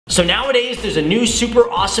So nowadays, there's a new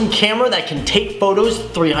super awesome camera that can take photos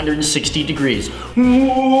 360 degrees.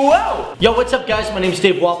 Whoa! Yo, what's up guys? My name is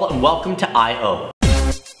Dave Waffle and welcome to I.O.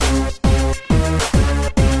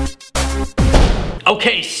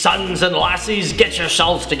 Okay, sons and lassies, get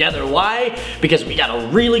yourselves together. Why? Because we got a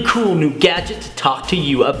really cool new gadget to talk to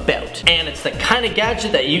you about. And it's the kind of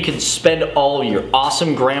gadget that you can spend all your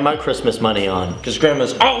awesome grandma Christmas money on. Because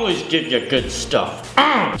grandmas always give you good stuff.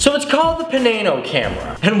 So it's called the Pano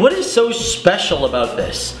Camera. And what is so special about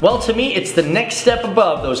this? Well, to me, it's the next step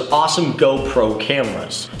above those awesome GoPro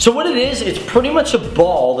cameras. So what it is, it's pretty much a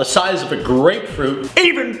ball the size of a grapefruit.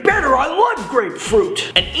 Even better, I love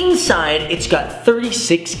grapefruit! And inside, it's got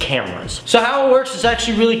 36 cameras. So how it works is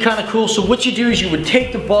actually really kind of cool. So what you do is you would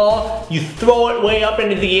take the ball, you throw it way up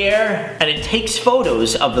into the air, and it takes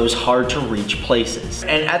photos of those hard to reach places.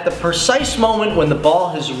 And at the precise moment when the ball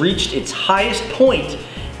has reached its highest point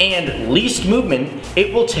and least movement,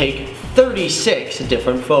 it will take 36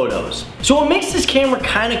 different photos. So what makes this camera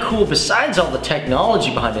kind of cool, besides all the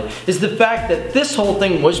technology behind it, is the fact that this whole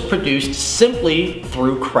thing was produced simply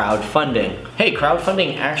through crowdfunding. Hey,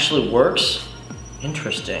 crowdfunding actually works?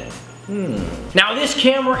 Interesting. Now this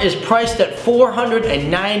camera is priced at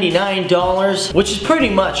 $499, which is pretty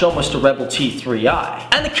much almost a Rebel T3i.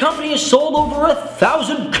 And the company has sold over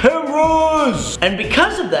 1,000 cameras! And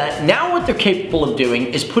because of that, now what they're capable of doing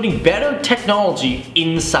is putting better technology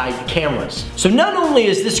inside the cameras. So not only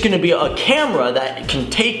is this going to be a camera that can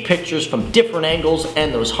take pictures from different angles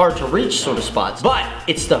and those hard to reach sort of spots, but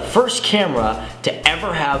it's the first camera to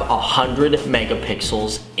ever have 100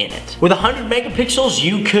 megapixels in it. With 100 megapixels,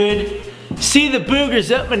 you could see the boogers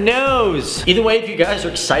up my nose. Either way, if you guys are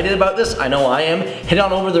excited about this, I know I am, head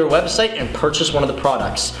on over to their website and purchase one of the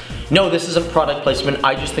products. No, this isn't product placement,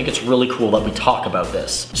 I just think it's really cool that we talk about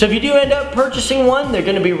this. So if you do end up purchasing one, they're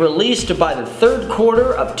gonna be released by the third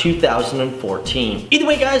quarter of 2014. Either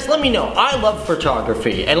way guys, let me know. I love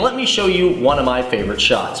photography, and let me show you one of my favorite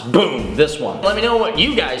shots. Boom, this one. Let me know what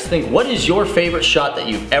you guys think. What is your favorite shot that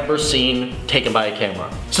you've ever seen taken by a camera?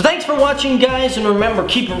 So thanks for watching guys, and remember,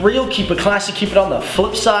 keep it real, keep it classy, keep it on the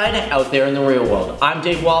flip side out there in the real world. I'm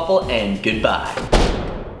Dave Waffle, and goodbye.